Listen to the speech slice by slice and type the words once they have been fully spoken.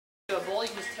A bowl, you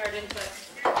can just tear it into,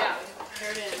 yeah,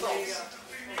 tear it in. There you go.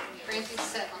 Francie's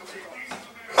set on 2 bowls.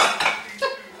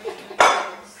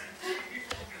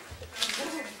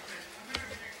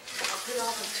 I'll put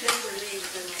all the tender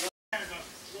leaves in the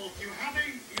Well, you have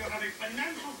a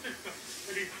financial system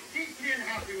that is deeply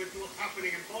unhappy with what's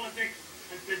happening in politics,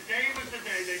 and today was the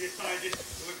day they decided it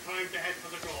was time to head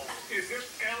for the goal. Is this,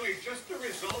 Ellie, just the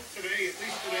result today, at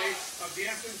least today, of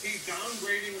the S&P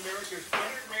downgrading America's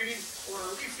credit rating, or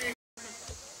are we seeing...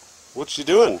 What you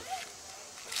doing?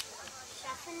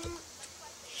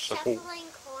 Shuffling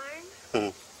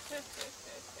corn.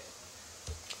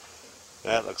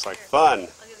 That looks like fun.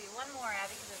 I'll give you one more,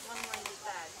 Abby, because there's one more in this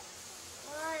bag.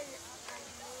 One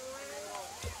more.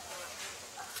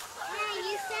 Yeah,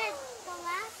 you said the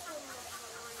last one was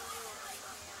one more.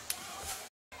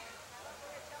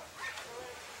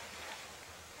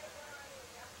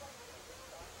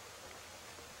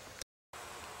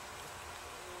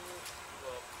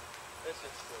 Well, this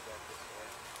is still back this way.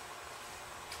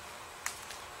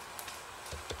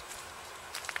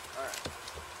 Alright.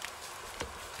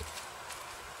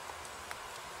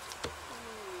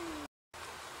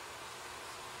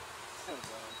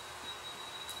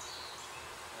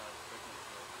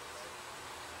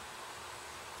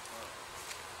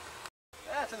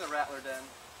 That's in the rattler den.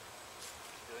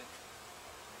 Good.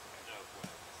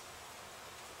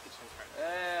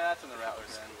 Yeah, that's in the rattler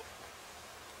den.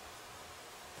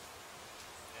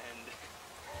 And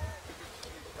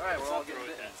Alright, we're all getting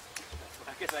bitten. I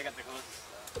guess I got the closest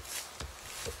stuff.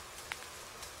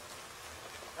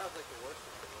 That was like the worst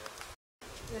one.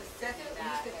 The second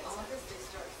week of August, they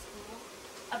start school.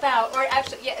 About, or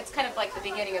actually, yeah, it's kind of like the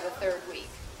beginning of the 3rd week,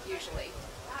 usually.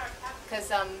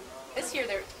 Because this year,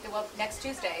 well, next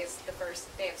Tuesday is the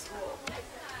first day of school.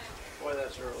 Boy,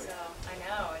 that's early. So, I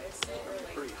know, it is so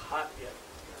early. Pretty hot yet.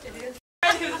 It is.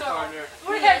 We're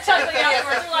going to chuckling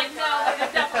afterwards. We're like, no,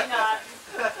 they're definitely not.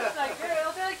 It's like,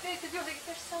 girl, they're like, they're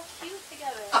so cute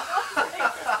together.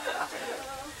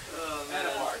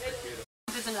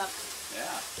 This is enough.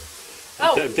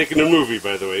 Oh. I'm taking a movie,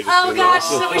 by the way. Oh gosh,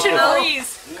 so we should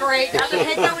freeze. Great. Now the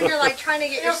hate that when you're like trying to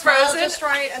get your smile frozen. just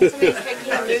right and somebody's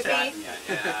taking a movie.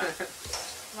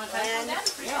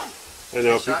 I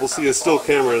know, people see a still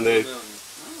camera and they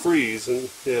freeze, and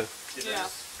yeah, Yeah.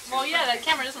 Well, yeah, that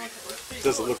camera doesn't look pretty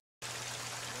doesn't cool. look.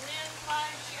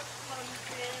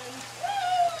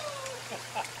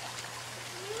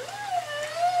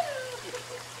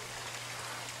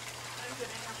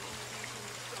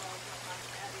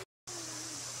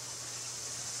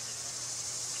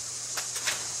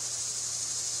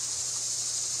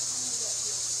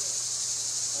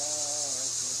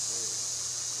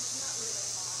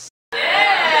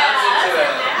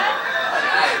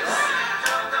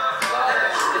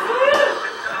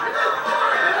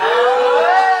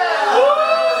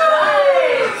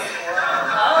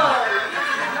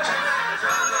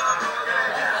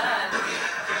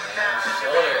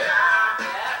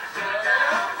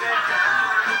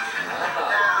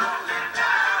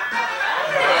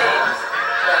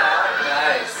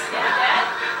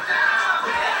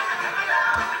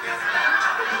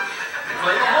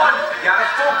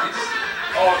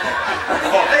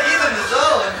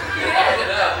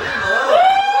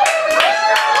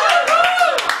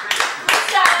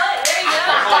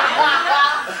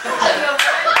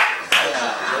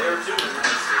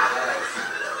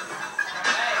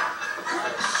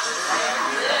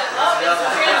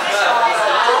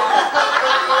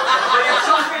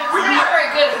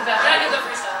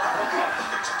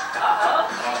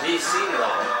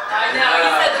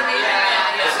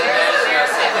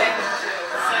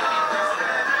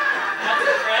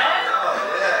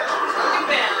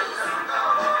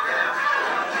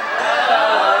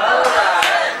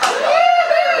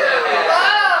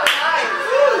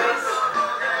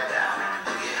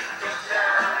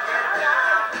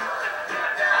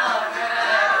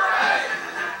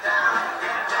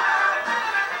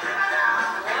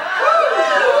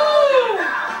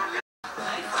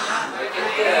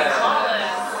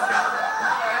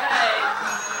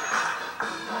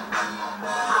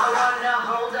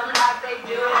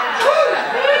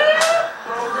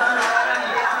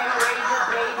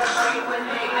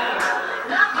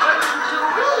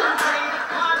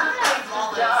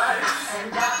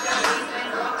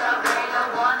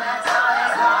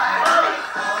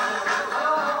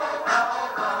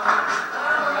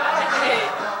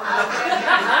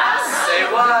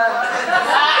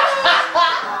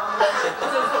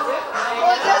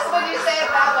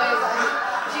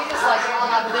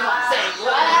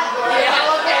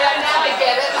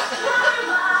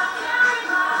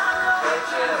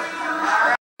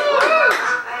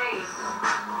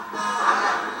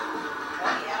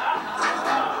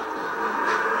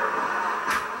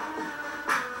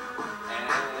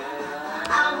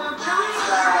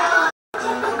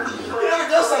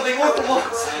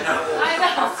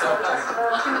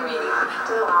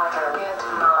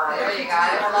 There you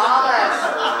got it. Flawless.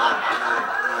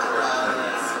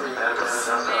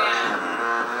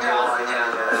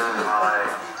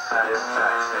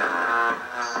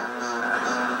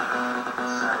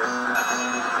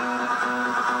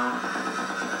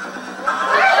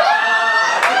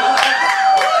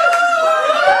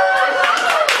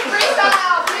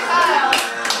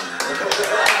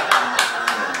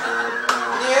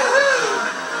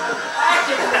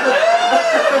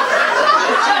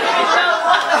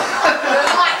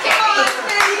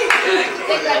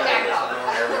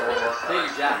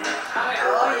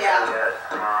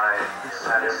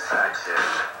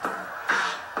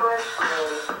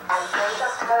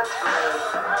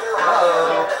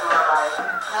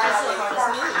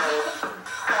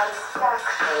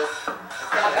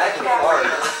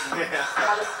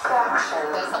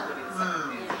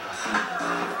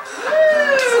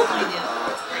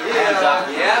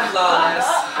 Yeah, flawless.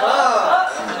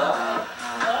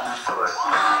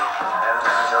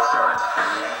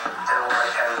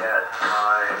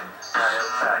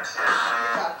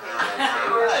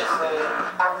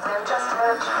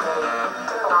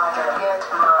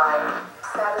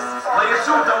 Play it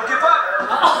too, don't give up.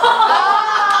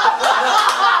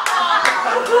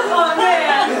 Oh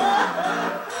man!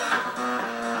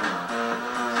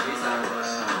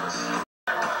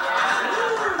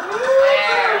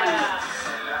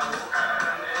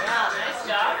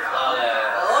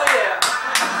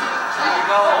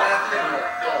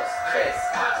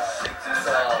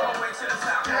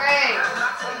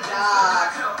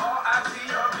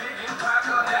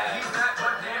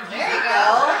 There you go.